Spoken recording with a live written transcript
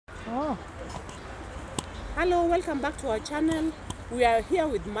Oh. Hello, welcome back to our channel. We are here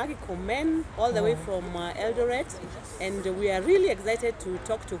with Maggie Komen, all the way from Eldoret, and we are really excited to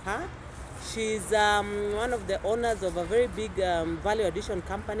talk to her. She's one of the owners of a very big value addition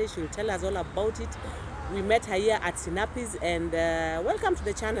company. She'll tell us all about it. We met her here at Sinapis, and welcome to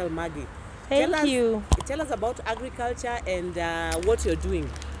the channel, Maggie. Thank you. Tell us about agriculture and what you're doing.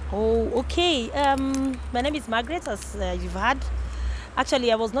 Oh, okay. My name is Margaret, as you've heard.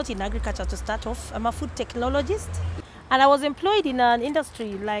 Actually, I was not in agriculture to start off. I'm a food technologist. And I was employed in an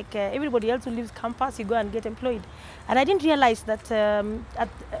industry like everybody else who leaves campus, you go and get employed. And I didn't realize that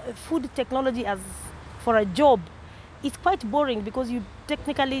food technology as for a job is quite boring because you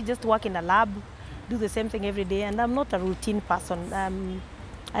technically just work in a lab, do the same thing every day, and I'm not a routine person.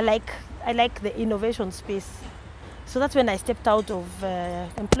 I like the innovation space. So that's when I stepped out of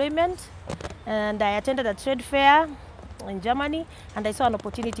employment, and I attended a trade fair in Germany, and I saw an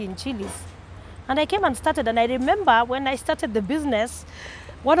opportunity in chilies. And I came and started, and I remember when I started the business,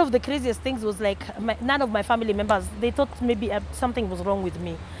 one of the craziest things was like none of my family members, they thought maybe something was wrong with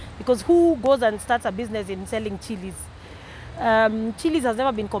me. Because who goes and starts a business in selling chilies? Chilies has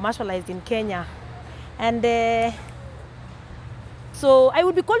never been commercialized in Kenya. And so I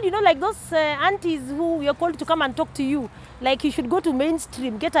would be called, like those aunties who you're called to come and talk to you. Like you should go to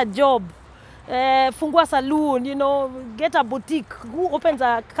mainstream, get a job, fungua saloon, get a boutique. Who opens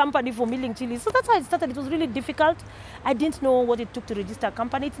a company for milling chilies? So that's how it started. It was really difficult. I didn't know what it took to register a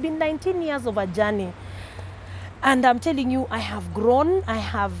company. It's been 19 years of a journey. And I'm telling you, I have grown, I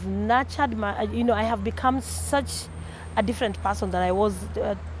have nurtured my, I have become such a different person than I was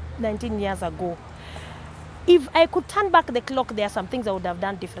 19 years ago. If I could turn back the clock, there are some things I would have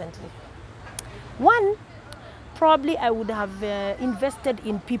done differently. One, probably I would have invested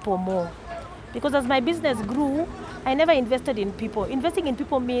in people more. Because as my business grew, I never invested in people. Investing in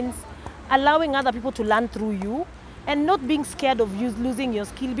people means allowing other people to learn through you and not being scared of losing your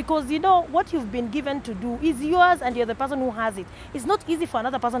skill, because what you've been given to do is yours and you're the person who has it. It's not easy for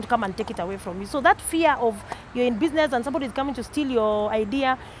another person to come and take it away from you. So that fear of you're in business and somebody is coming to steal your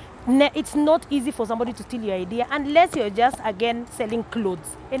idea, it's not easy for somebody to steal your idea unless you're just, again, selling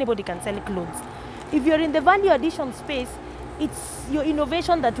clothes. Anybody can sell clothes. If you're in the value addition space, it's your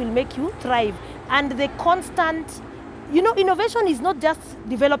innovation that will make you thrive. And the constant, innovation is not just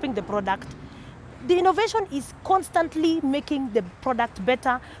developing the product. The innovation is constantly making the product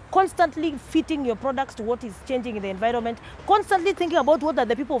better, constantly fitting your products to what is changing in the environment, constantly thinking about what are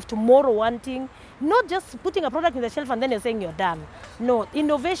the people of tomorrow wanting, not just putting a product in the shelf and then you're saying you're done. No,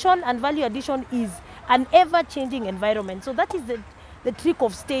 innovation and value addition is an ever-changing environment. So that is the trick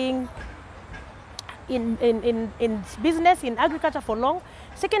of staying in business, in agriculture for long.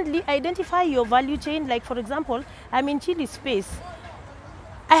 Secondly, identify your value chain. Like, for example, I'm in chili space.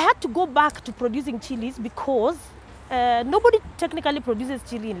 I had to go back to producing chilies because nobody technically produces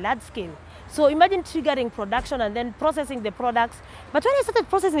chili in large scale. So imagine triggering production and then processing the products. But when I started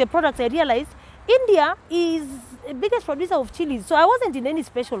processing the products, I realized India is the biggest producer of chilies. So I wasn't in any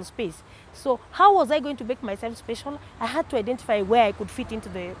special space. So how was I going to make myself special? I had to identify where I could fit into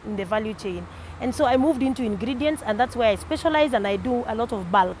in the value chain. And so I moved into ingredients, and that's where I specialize, and I do a lot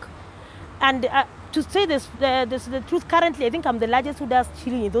of bulk. And to say the truth, currently I think I'm the largest who does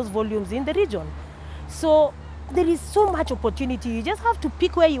chili in those volumes in the region. So there is so much opportunity. You just have to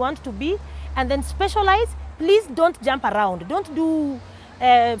pick where you want to be and then specialize. Please don't jump around. Don't do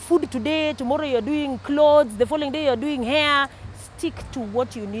food today, tomorrow you're doing clothes, the following day you're doing hair. Stick to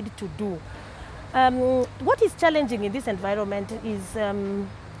what you need to do. What is challenging in this environment is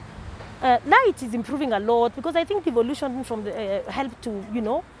now it is improving a lot, because I think evolution from the helped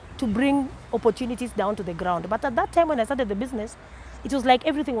to bring opportunities down to the ground. But at that time when I started the business, it was like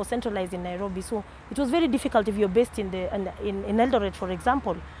everything was centralized in Nairobi. So it was very difficult if you're based in Eldoret, for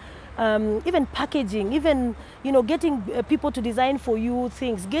example. Even packaging, even getting people to design for you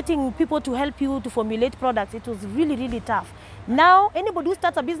things, getting people to help you to formulate products, it was really, really tough. Now, anybody who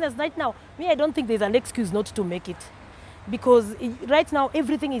starts a business right now, I don't think there's an excuse not to make it. Because right now,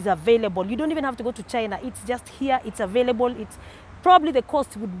 everything is available. You don't even have to go to China. It's just here, it's available. It's probably the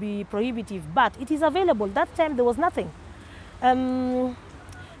cost would be prohibitive, but it is available. That time, there was nothing.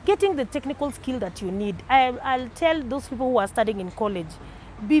 Getting the technical skill that you need. I'll tell those people who are studying in college,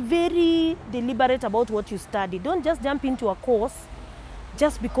 be very deliberate about what you study. Don't just jump into a course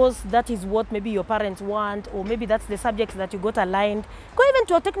just because that is what maybe your parents want, or maybe that's the subjects that you got aligned. Go even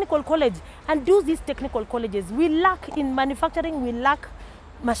to a technical college and do these technical colleges. We lack in manufacturing, we lack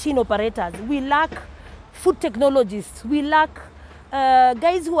machine operators, we lack food technologists, we lack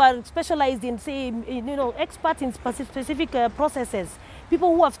guys who are specialized in, say, experts in specific processes.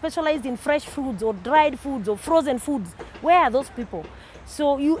 People who have specialized in fresh foods or dried foods or frozen foods. Where are those people?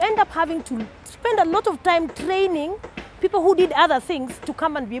 So you end up having to spend a lot of time training people who did other things to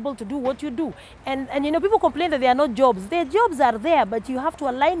come and be able to do what you do. And you know, people complain that there are no jobs. Their jobs are there, but you have to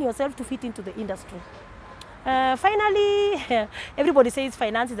align yourself to fit into the industry. Finally, everybody says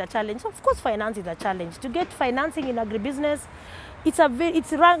finance is a challenge. Of course, finance is a challenge. To get financing in agribusiness,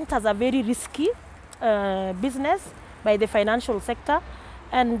 it's ranked as a very risky business by the financial sector.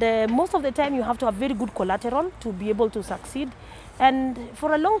 And most of the time, you have to have very good collateral to be able to succeed. And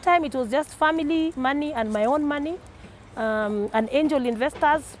for a long time, it was just family money and my own money. And angel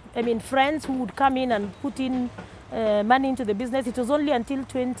investors, I mean friends who would come in and put in money into the business. It was only until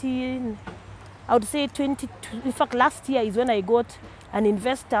in fact last year is when I got an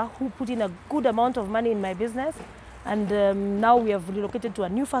investor who put in a good amount of money in my business. And now we have relocated to a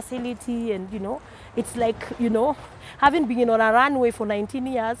new facility, and you know, it's like, you know, having been on a runway for 19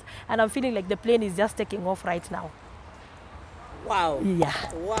 years, and I'm feeling like the plane is just taking off right now. Wow. Yeah.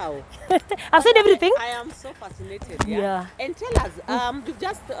 Wow. I've said everything. I am so fascinated. Yeah. Yeah. And tell us, you've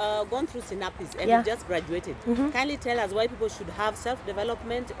just gone through Synapis and you just graduated. Kindly tell us why people should have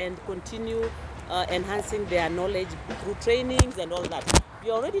self-development and continue enhancing their knowledge through trainings and all that.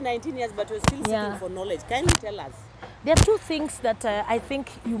 You're already 19 years, but you're still seeking for knowledge. Kindly tell us. There are two things that I think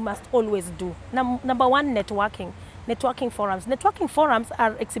you must always do. Number one, networking. Networking forums. Networking forums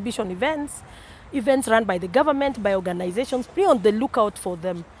are exhibition events run by the government, by organizations. Be on the lookout for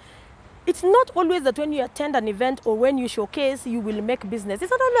them. It's not always that when you attend an event or when you showcase, you will make business.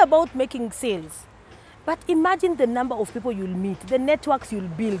 It's not only about making sales. But imagine the number of people you'll meet, the networks you'll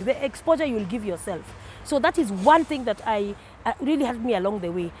build, the exposure you'll give yourself. So that is one thing that really helped me along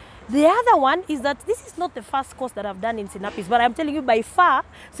the way. The other one is that this is not the first course that I've done in Synapis, but I'm telling you, by far,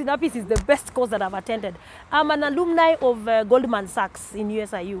 Synapis is the best course that I've attended. I'm an alumni of Goldman Sachs in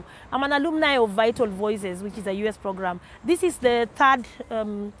USIU. I'm an alumni of Vital Voices, which is a US program. This is the third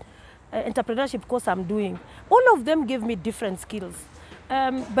entrepreneurship course I'm doing. All of them gave me different skills.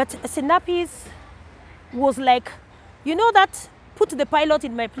 But Synapis was like, you know that, put the pilot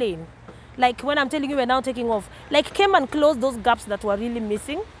in my plane. Like when I'm telling you we're now taking off, like came and closed those gaps that were really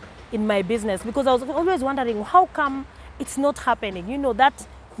missing in my business, because I was always wondering how come it's not happening. You know, that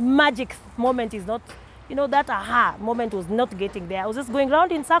magic moment is not, you know, that aha moment was not getting there. I was just going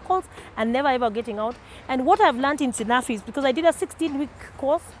around in circles and never ever getting out. And what I've learned in Synapis, because I did a 16-week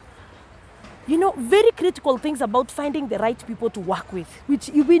course, you know, very critical things about finding the right people to work with, which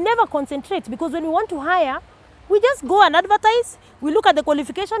we never concentrate, because when we want to hire, we just go and advertise, we look at the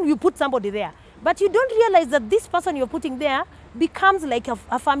qualification, we put somebody there. But you don't realize that this person you're putting there becomes like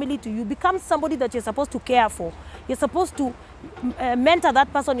a family to you, becomes somebody that you're supposed to care for. You're supposed to mentor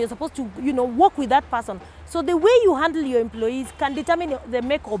that person, you're supposed to, you know, work with that person. So the way you handle your employees can determine the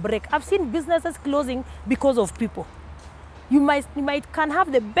make or break. I've seen businesses closing because of people. You can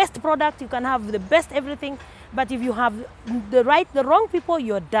have the best product, you can have the best everything, but if you have the wrong people,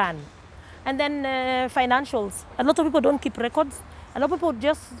 you're done. And then financials. A lot of people don't keep records. A lot of people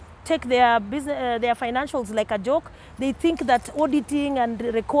just take their business, their financials like a joke. They think that auditing and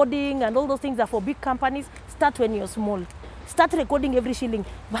recording and all those things are for big companies. Start when you're small. Start recording every shilling.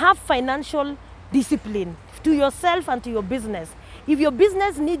 Have financial discipline to yourself and to your business. If your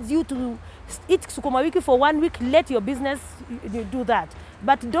business needs you to eat sukuma wiki for 1 week, let your business do that.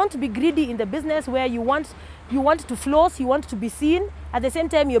 But don't be greedy in the business where you want to floss, you want to be seen. At the same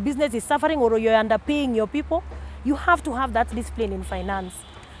time, your business is suffering or you're underpaying your people. You have to have that discipline in finance.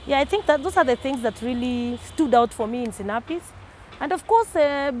 Yeah, I think that those are the things that really stood out for me in Synapis. And of course,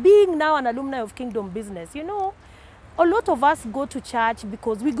 being now an alumni of Kingdom Business, you know, a lot of us go to church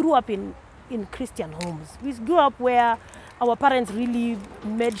because we grew up in Christian homes. We grew up where our parents really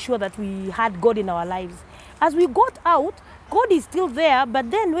made sure that we had God in our lives. As we got out, God is still there, but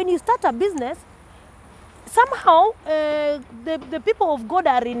then when you start a business, somehow the people of God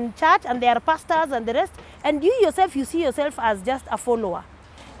are in church and they are pastors and the rest, and you yourself, you see yourself as just a follower.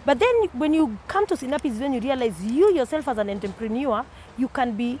 But then when you come to Synapis, when you realize you yourself as an entrepreneur, you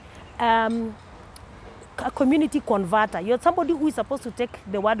can be a community converter. You're somebody who is supposed to take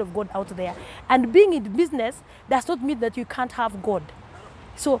the word of God out there. And being in business does not mean that you can't have God.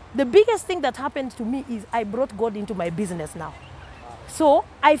 So the biggest thing that happened to me is I brought God into my business now. So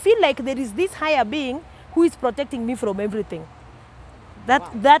I feel like there is this higher being who is protecting me from everything.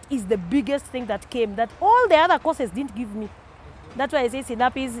 That is the biggest thing that came, that all the other courses didn't give me. That's why I say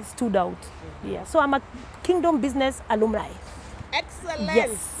Synapis stood out. Yeah. So I'm a Kingdom Business alumni. Excellent.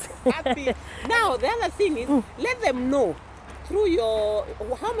 Yes. Happy. Now, the other thing is, let them know through your,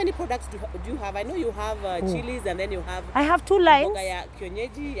 how many products do you have? I know you have chilies, and then you have. I have 2 lines. Mboga ya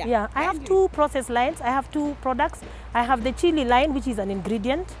kienyeji. Yeah, I have 2 process lines. I have 2 products. I have the chili line, which is an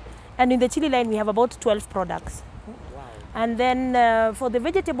ingredient, and in the chili line we have about 12 products. Wow. And then for the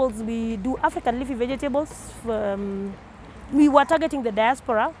vegetables, we do African leafy vegetables. We were targeting the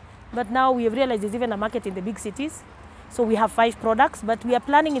diaspora, but now we have realized there's even a market in the big cities. So we have 5 products, but we are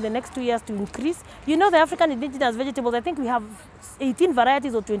planning in the next 2 years to increase. You know, the African indigenous vegetables, I think we have 18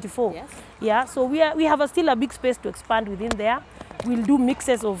 varieties or 24. Yes. Yeah, so we have still a big space to expand within there. We'll do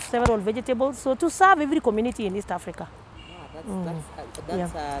mixes of several vegetables, so to serve every community in East Africa.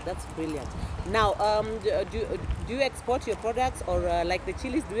 Wow, that's brilliant. Now, do you export your products, or like the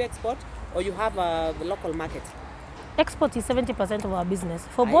chilies, do you export, or you have a local market? Export is 70% of our business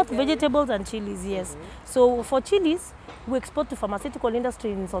for both vegetables and chilies, yes. So for chilies, we export to pharmaceutical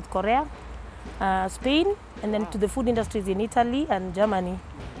industry in South Korea, Spain, and then to the food industries in Italy and Germany.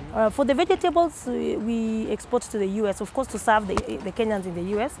 For the vegetables, we export to the US, of course, to serve the Kenyans in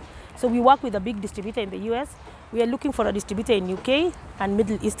the US. So we work with a big distributor in the US. We are looking for a distributor in UK and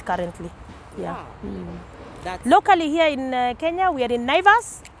Middle East currently. Yeah. Wow. Locally here in Kenya, we are in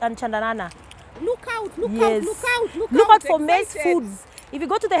Naivas and Chandarana. Look out, look Yes. out, look out, look out. Look out for MACE Excited. Foods. If you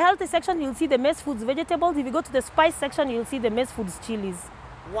go to the healthy section, you'll see the MACE Foods vegetables. If you go to the spice section, you'll see the MACE Foods chilies.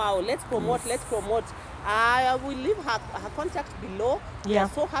 Wow, let's promote, let's promote. I will leave her contact below. We Yeah. are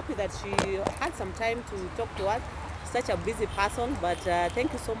so happy that she had some time to talk to us. Such a busy person, but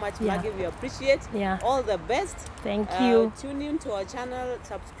thank you so much, Yeah. Maggie. We appreciate. Yeah. All the best. Thank you. Tune in to our channel,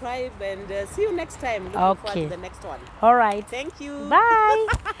 subscribe, and see you next time. Looking forward to the next one. All right. Thank you. Bye.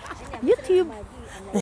 YouTube.